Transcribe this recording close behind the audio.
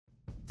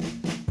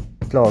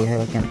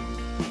slaghögen.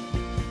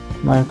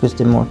 Marcus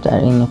däremot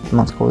är inget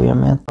man skojar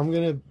med. I'm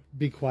gonna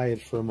be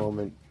quiet for a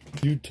moment.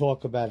 You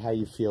talk about how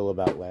you feel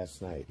about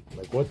last night.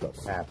 Like, what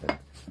the happened?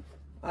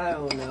 I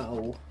don't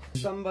know.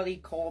 Somebody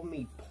called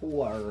me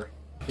poor.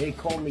 They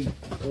called me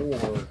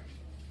poor.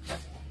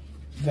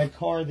 That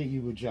car that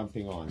you were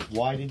jumping on,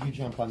 why did you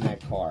jump on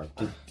that car?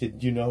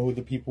 Did you know who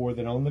the people were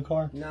that owned the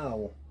car?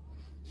 No.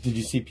 Did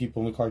you see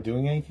people in the car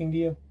doing anything to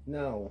you?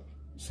 No.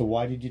 So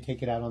why did you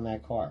take it out on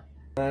that car?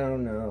 I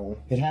don't know.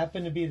 It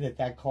happened to be that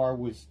that car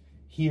was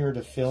here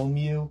to film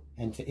you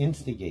and to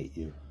instigate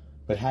you.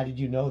 But how did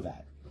you know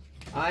that?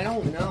 I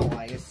don't know.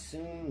 I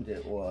assumed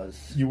it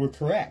was. You were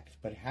correct,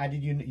 but how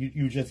did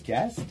you just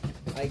guessed?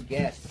 I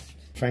guessed.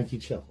 Frankie,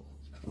 chill.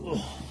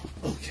 Oh,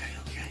 okay.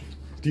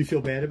 Do you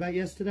feel bad about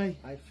yesterday?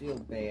 I feel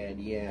bad,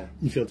 yeah.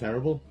 You feel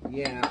terrible?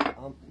 Yeah.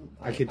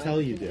 I could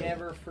tell you do. I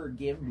never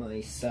forgive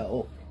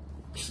myself.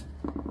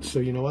 So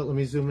you know what? Let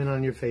me zoom in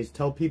on your face.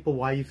 Tell people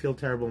why you feel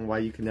terrible and why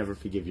you can never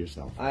forgive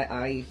yourself.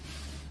 I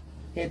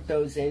hit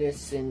those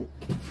innocent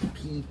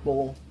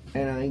people,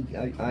 and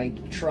I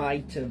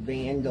tried to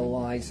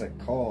vandalize a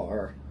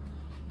car.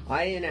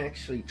 I didn't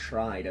actually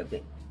try to.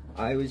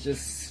 I was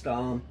just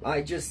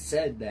I just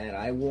said that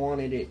I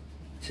wanted it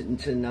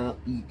to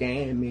not be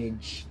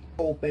damaged,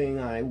 hoping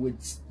I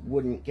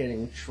wouldn't get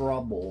in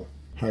trouble.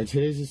 All right,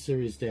 today's a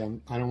serious day.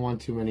 I don't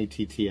want too many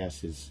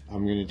TTSs.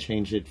 I'm going to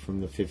change it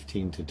from the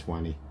 15 to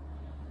 20.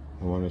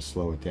 I want to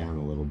slow it down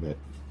a little bit.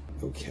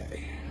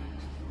 Okay.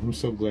 I'm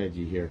so glad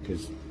you're here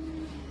because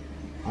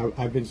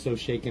I've been so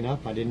shaken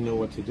up. I didn't know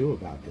what to do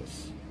about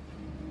this,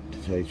 to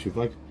tell you the truth.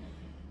 Like,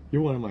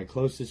 you're one of my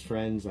closest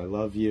friends. I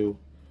love you.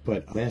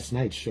 But last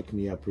night shook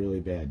me up really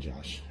bad,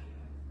 Josh.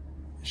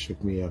 It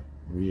shook me up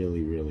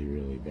really, really,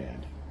 really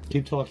bad.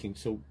 Keep talking.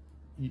 So,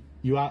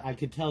 I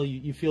could tell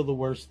you feel the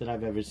worst that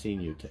I've ever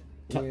seen you.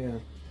 Yeah,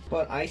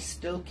 but I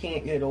still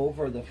can't get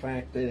over the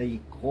fact that he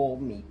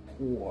called me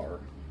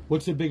poor.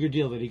 What's the bigger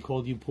deal, that he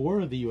called you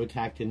poor or that you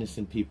attacked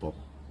innocent people?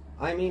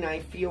 I mean, I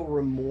feel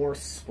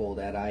remorseful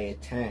that I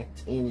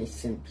attacked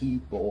innocent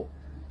people,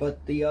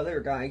 but the other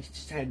guy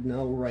just had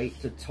no right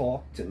to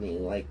talk to me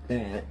like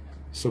that.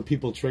 So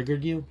people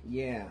triggered you?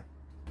 Yeah.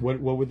 What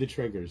were the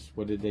triggers?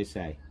 What did they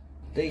say?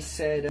 They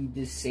said a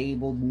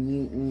disabled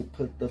mutant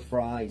put the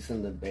fries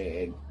in the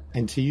bag.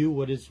 And to you,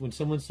 when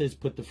someone says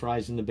put the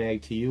fries in the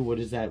bag, to you, what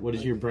is that? What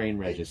does your brain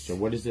register?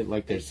 What is it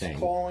like they're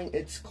saying?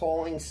 It's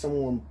calling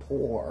someone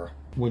poor.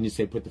 When you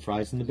say put the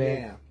fries in the bag?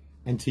 Yeah.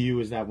 And to you,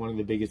 is that one of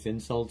the biggest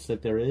insults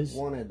that there is?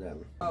 One of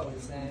them. Oh,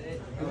 is that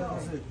it?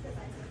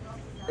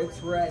 It's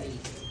ready.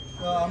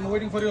 I'm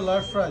waiting for your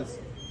last fries.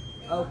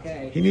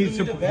 Okay. He needs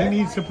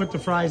to put the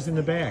fries in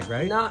the bag,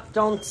 right?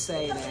 Don't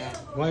say that.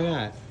 Why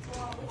not?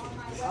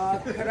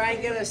 Could I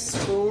get a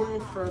spoon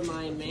for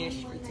my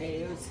mashed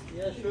potatoes?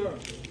 Yeah, sure.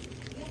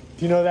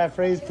 Do you know that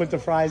phrase, put the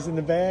fries in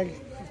the bag?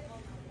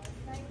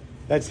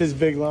 That's his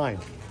big line.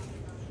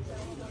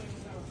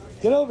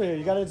 Get over here,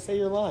 you gotta say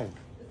your line.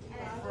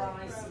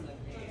 Fries in the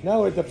bag.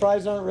 No, the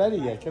fries aren't ready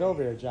yet. Get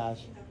over here,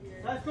 Josh.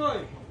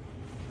 Fries.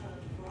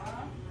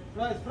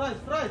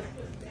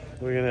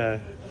 We're gonna,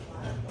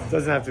 it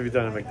doesn't have to be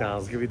done at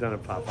McDonald's, it can be done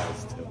at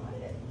Popeyes too.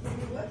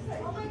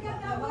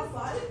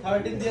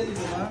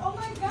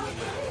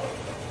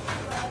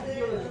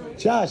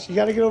 Josh, you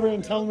gotta get over here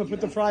and tell him to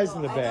put the fries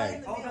in the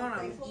bag. Hold on,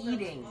 I'm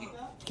eating.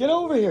 Get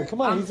over here,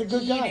 come on, he's a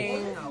good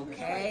guy.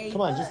 Okay.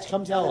 Come on, just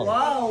come tell him.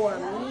 Hello,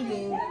 I'm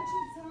eating.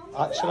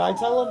 Should I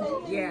tell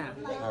him? Yeah.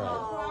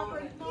 All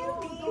right.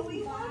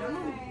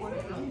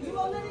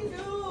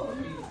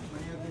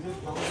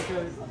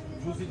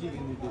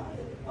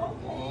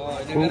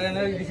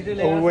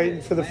 Are we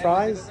waiting for the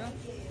fries?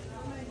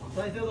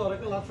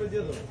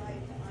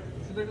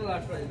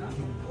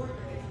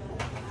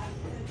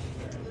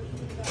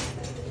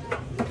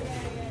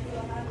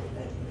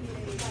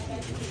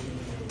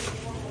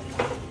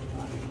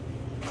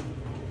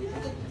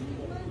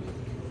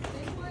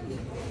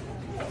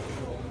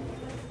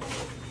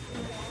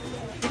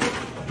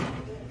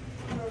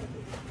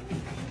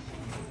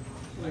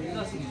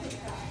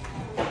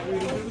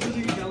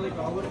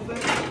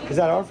 Is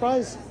that our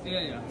fries?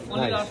 Yeah.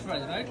 Only Nice. last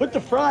fries, right? Put the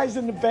fries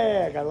in the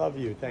bag. I love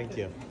you. Thank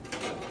you.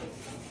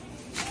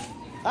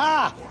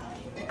 Ah!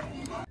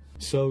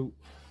 So,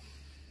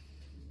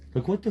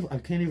 like, I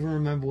can't even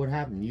remember what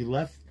happened. You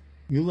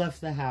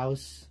left the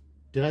house.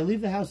 Did I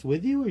leave the house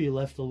with you, or you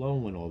left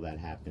alone when all that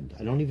happened?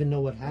 I don't even know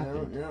what happened.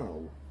 I don't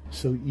know.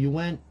 So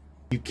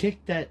you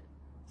kicked that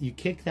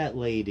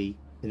lady,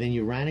 and then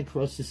you ran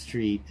across the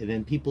street, and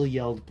then people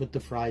yelled, "Put the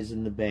fries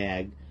in the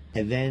bag,"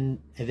 and then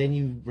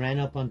you ran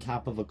up on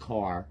top of a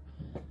car,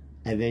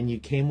 and then you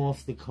came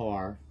off the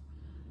car,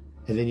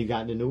 and then you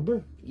got in an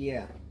Uber?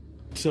 Yeah.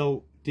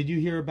 So, did you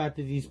hear about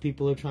that these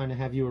people are trying to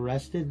have you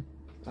arrested?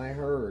 I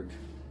heard.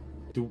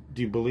 Do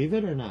you believe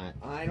it or not?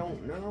 I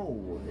don't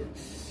know.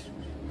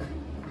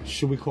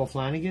 Should we call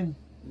Flanagan?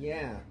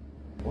 Yeah.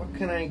 What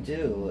can I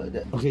do?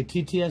 Okay,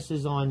 TTS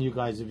is on you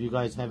guys. If you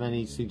guys have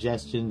any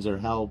suggestions or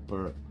help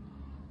or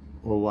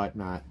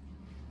whatnot.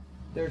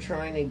 They're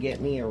trying to get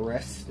me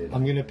arrested.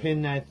 I'm gonna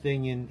pin that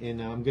thing in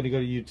I'm gonna go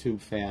to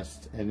YouTube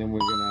fast, and then we're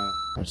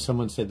gonna...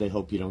 Someone said they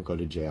hope you don't go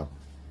to jail.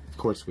 Of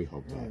course we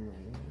hope that.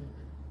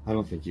 I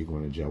don't think you're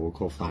going to jail. We'll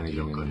call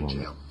Flanagan in a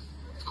moment.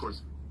 Of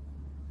course.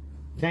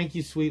 Thank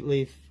you, Sweet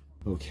Leaf.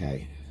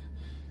 Okay.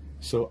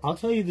 So I'll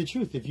tell you the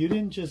truth. If you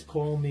didn't just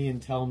call me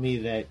and tell me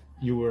that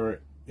you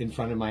were in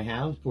front of my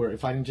house, or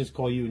if I didn't just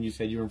call you and you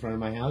said you were in front of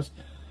my house,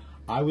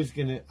 I was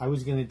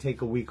gonna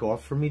take a week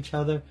off from each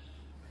other,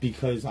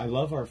 because I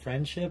love our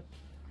friendship,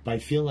 but I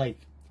feel like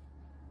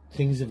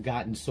things have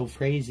gotten so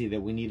crazy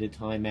that we need a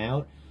time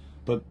out.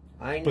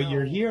 But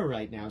you're here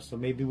right now, so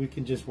maybe we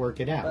can just work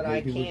it out. But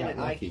maybe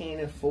I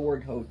can't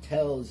afford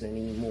hotels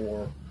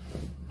anymore.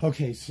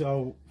 Okay,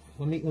 so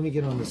let me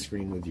get on the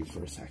screen with you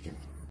for a second.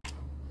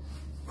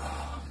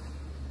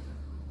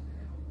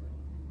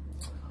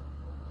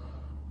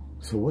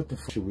 So what the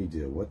f should we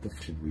do? What the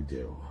f should we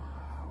do?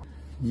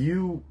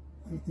 You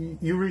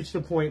reached a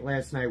point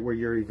last night where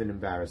you're even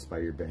embarrassed by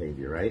your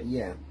behavior, right?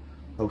 Yeah.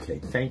 Okay,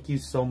 thank you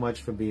so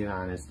much for being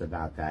honest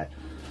about that.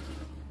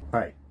 All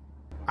right.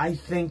 I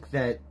think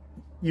that,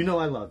 you know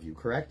I love you,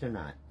 correct or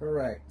not?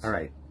 Correct. All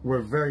right.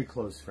 We're very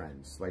close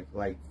friends.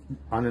 Like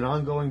on an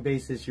ongoing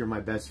basis, you're my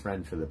best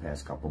friend for the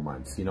past couple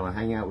months. You know, I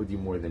hang out with you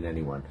more than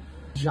anyone.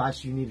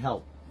 Josh, you need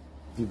help.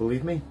 Do you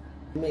believe me?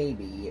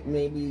 Maybe,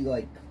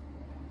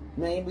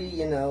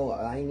 you know,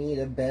 I need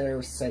a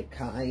better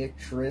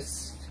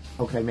psychiatrist.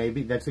 Okay,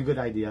 maybe. That's a good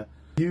idea.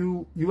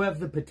 You have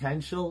the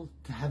potential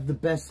to have the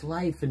best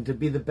life and to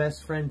be the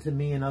best friend to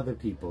me and other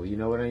people. You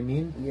know what I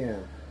mean? Yeah.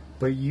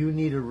 But you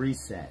need a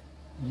reset.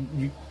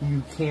 You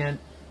can't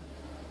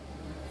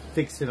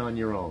fix it on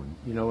your own.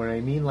 You know what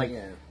I mean? Like,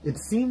 yeah. It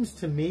seems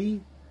to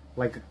me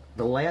like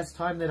the last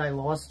time that I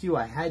lost you,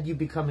 I had you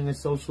becoming a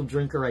social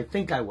drinker. I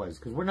think I was,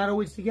 because we're not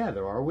always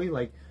together, are we?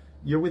 Like,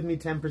 you're with me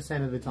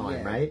 10% of the time,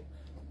 yeah. right?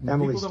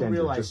 Emily People don't Stender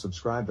realize just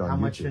subscribed on how YouTube.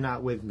 much you're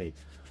not with me.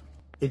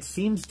 It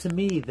seems to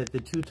me that the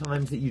 2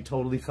 times that you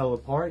totally fell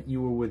apart,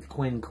 you were with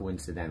Quinn,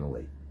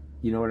 coincidentally.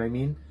 You know what I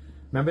mean?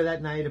 Remember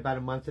that night about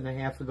a month and a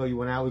half ago, you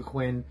went out with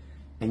Quinn,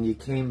 and you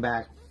came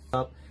back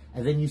up,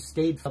 and then you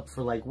stayed up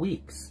for like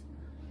weeks,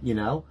 you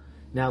know?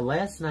 Now,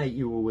 last night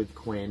you were with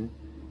Quinn,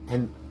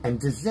 and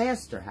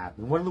disaster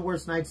happened. One of the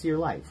worst nights of your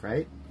life,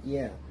 right?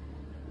 Yeah.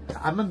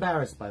 I'm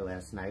embarrassed by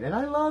last night, and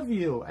I love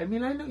you. I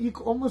mean, I know you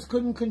almost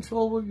couldn't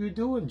control what you were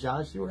doing,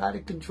 Josh. You were out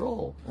of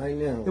control. I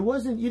know.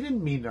 You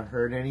didn't mean to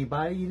hurt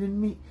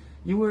anybody.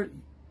 You were...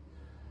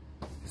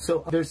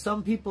 So, there's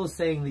some people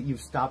saying that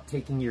you've stopped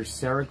taking your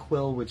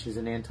Seroquel, which is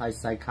an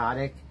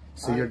antipsychotic.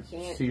 So you're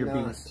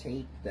being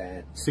take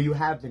that. So you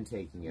have been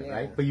taking it, yeah.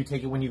 right? But you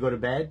take it when you go to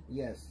bed?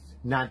 Yes.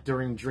 Not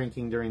during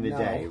drinking during the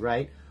day,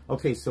 right?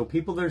 Okay, so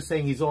people that are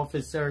saying he's off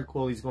his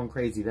Seroquel, he's going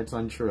crazy. That's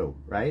untrue,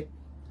 right?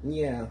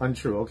 Yeah.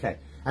 Untrue, okay.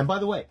 And by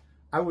the way,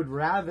 I would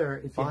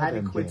rather, if you had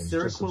to quit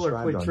Seroquel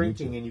or quit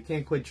drinking, and you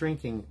can't quit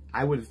drinking,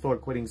 I would have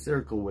thought quitting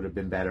Seroquel would have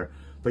been better.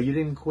 But you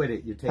didn't quit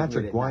it. You're taking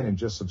Patrick it. Guinan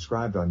just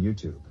subscribed on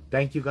YouTube.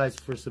 Thank you guys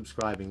for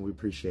subscribing. We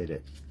appreciate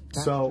it.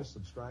 Patrick just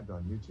subscribed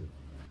on YouTube.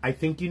 I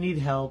think you need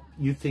help.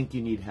 You think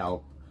you need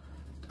help.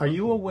 Are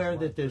you aware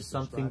that there's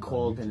something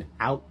called an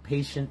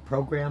outpatient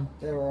program?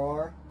 There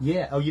are?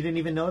 Yeah. Oh, you didn't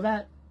even know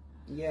that?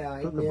 Yeah,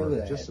 I knew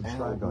that. Just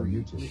subscribed on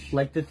YouTube.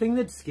 Like, the thing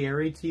that's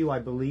scary to you, I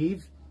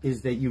believe,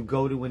 is that you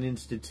go to an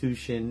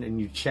institution and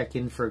you check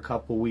in for a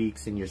couple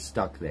weeks and you're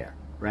stuck there,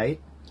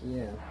 right?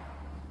 Yeah.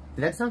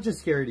 That's not just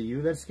scary to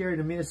you. That's scary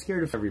to me. That's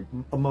scary to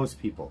most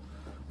people.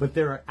 But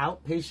there are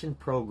outpatient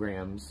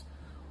programs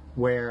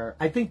where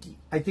I think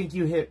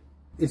you hit...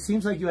 It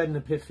seems like you had an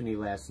epiphany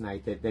last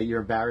night that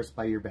you're embarrassed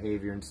by your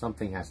behavior and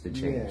something has to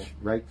change,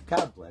 right?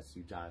 God bless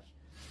you, Josh.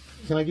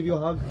 Can I give you a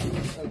hug?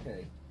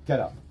 Okay. Get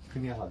up.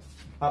 Give me a hug.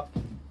 Up,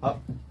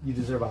 up. You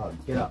deserve a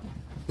hug. Get up.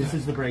 This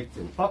is the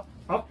breakthrough. Up,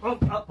 up,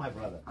 up, up, my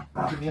brother.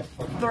 Give me a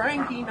hug.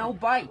 Frankie, no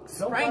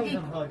bites.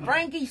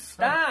 Frankie,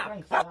 stop.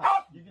 Frank,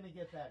 stop. You're going to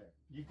get better.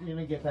 You're going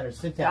to get better.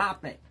 Sit down.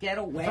 Stop it. Get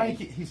away.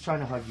 Frankie, he's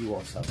trying to hug you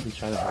also. He's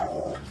trying to hug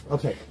you.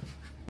 Okay.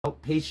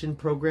 Outpatient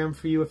program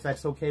for you, if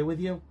that's okay with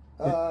you?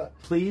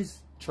 Please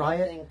try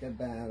it. Think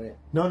about it.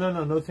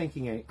 No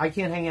thinking. I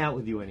can't hang out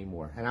with you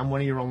anymore, and I'm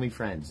one of your only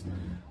friends.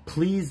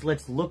 Please,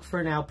 let's look for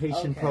an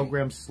outpatient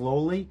program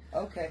slowly.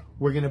 Okay.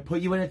 We're going to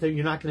put you in it.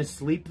 You're not going to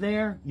sleep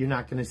there. You're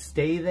not going to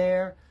stay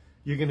there.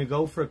 You're going to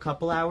go for a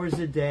couple hours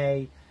a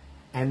day,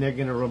 and they're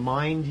going to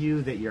remind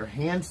you that you're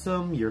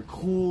handsome, you're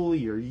cool,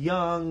 you're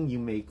young, you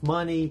make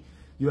money,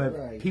 you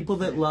have people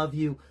that love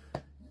you.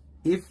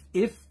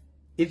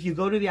 If you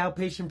go to the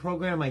outpatient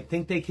program, I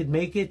think they could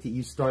make it that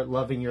you start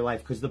loving your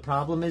life. Because the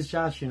problem is,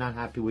 Josh, you're not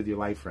happy with your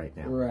life right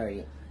now.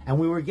 Right. And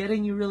we were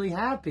getting you really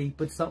happy,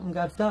 but something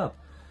got up.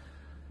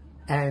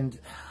 And,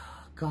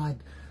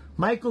 God,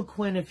 Michael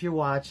Quinn, if you're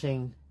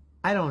watching,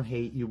 I don't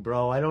hate you,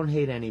 bro. I don't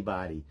hate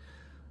anybody.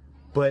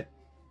 But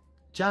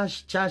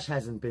Josh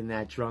hasn't been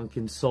that drunk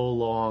in so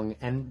long.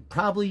 And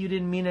probably you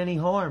didn't mean any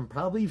harm.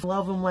 Probably you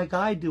love him like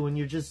I do and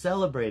you're just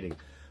celebrating.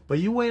 But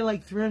you weigh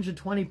like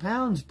 320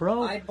 pounds,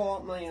 bro. I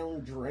bought my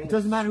own drinks. It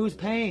doesn't matter who's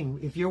paying.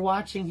 If you're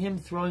watching him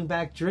throwing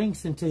back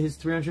drinks into his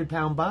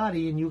 300-pound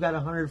body and you got a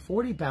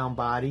 140-pound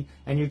body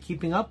and you're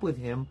keeping up with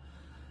him,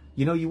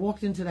 you know, you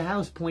walked into the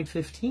house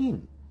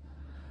 0.15.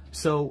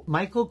 So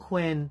Michael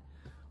Quinn,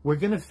 we're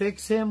going to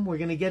fix him. We're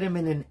going to get him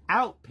in an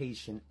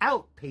outpatient,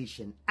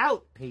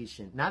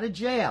 not a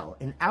jail,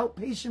 an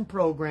outpatient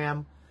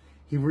program.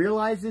 He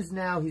realizes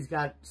now he's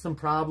got some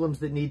problems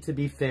that need to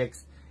be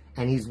fixed,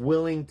 and he's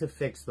willing to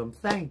fix them.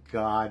 Thank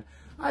God.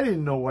 I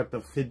didn't know what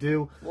to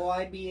do. Will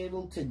I be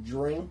able to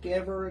drink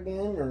ever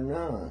again or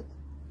not?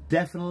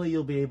 Definitely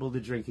you'll be able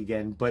to drink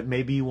again, but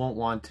maybe you won't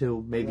want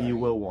to. Maybe you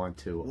will want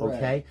to,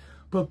 okay? Right.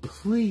 But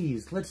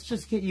please, let's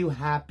just get you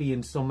happy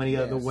in so many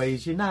other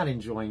ways. You're not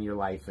enjoying your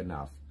life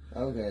enough.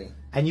 Okay.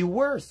 And you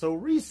were so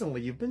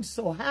recently. You've been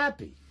so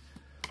happy.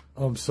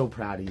 Oh, I'm so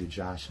proud of you,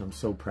 Josh. I'm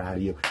so proud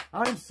of you.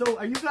 Are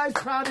you guys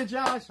proud of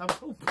Josh? I'm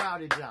so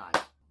proud of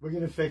Josh. We're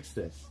going to fix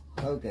this.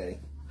 Okay.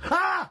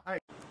 Ha! All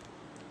right.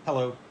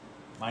 Hello,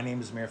 my name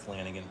is Mayor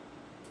Flanagan,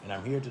 and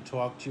I'm here to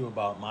talk to you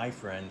about my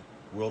friend,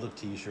 World of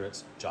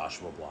T-Shirts,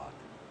 Joshua Block.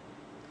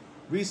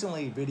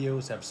 Recently,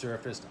 videos have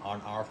surfaced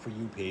on our For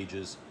You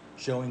pages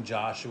showing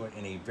Joshua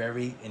in a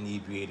very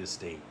inebriated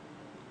state.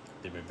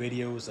 There were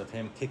videos of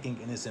him kicking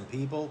innocent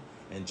people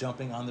and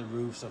jumping on the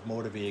roofs of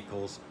motor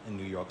vehicles in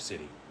New York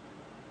City.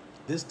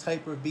 This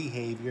type of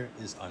behavior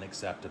is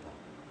unacceptable,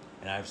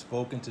 and I've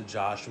spoken to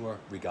Joshua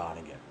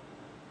regarding it.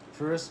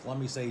 First, let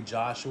me say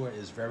Joshua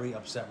is very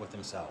upset with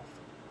himself.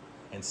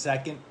 And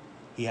second,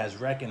 he has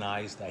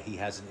recognized that he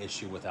has an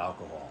issue with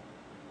alcohol.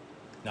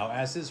 Now,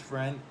 as his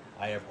friend,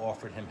 I have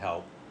offered him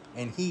help,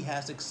 and he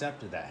has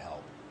accepted that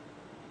help.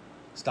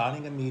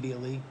 Starting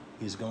immediately,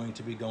 he's going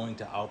to be going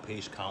to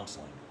outpatient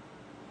counseling.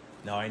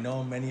 Now, I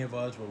know many of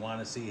us would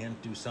want to see him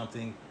do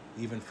something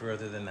even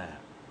further than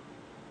that.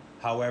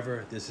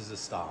 However, this is a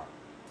start,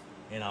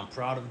 and I'm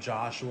proud of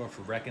Joshua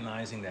for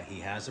recognizing that he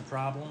has a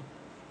problem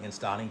and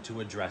starting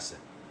to address it.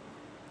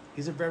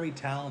 He's a very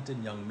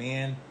talented young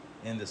man,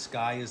 and the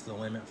sky is the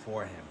limit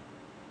for him.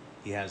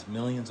 He has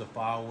millions of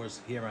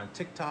followers here on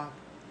TikTok,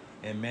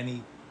 and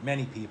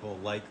many people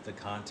like the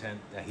content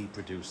that he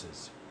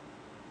produces.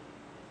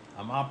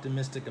 I'm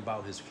optimistic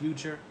about his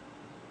future.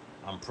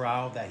 I'm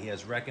proud that he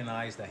has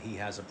recognized that he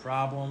has a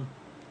problem,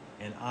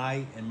 and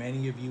I and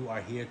many of you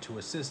are here to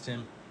assist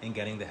him in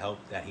getting the help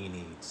that he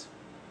needs.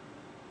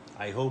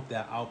 I hope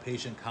that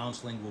outpatient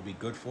counseling will be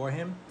good for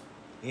him,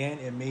 and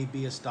it may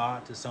be a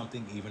start to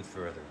something even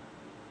further.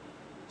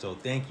 So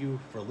thank you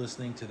for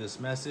listening to this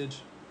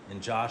message,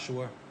 and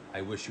Joshua,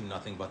 I wish you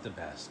nothing but the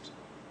best.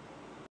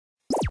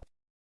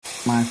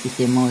 Marcus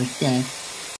de Morte.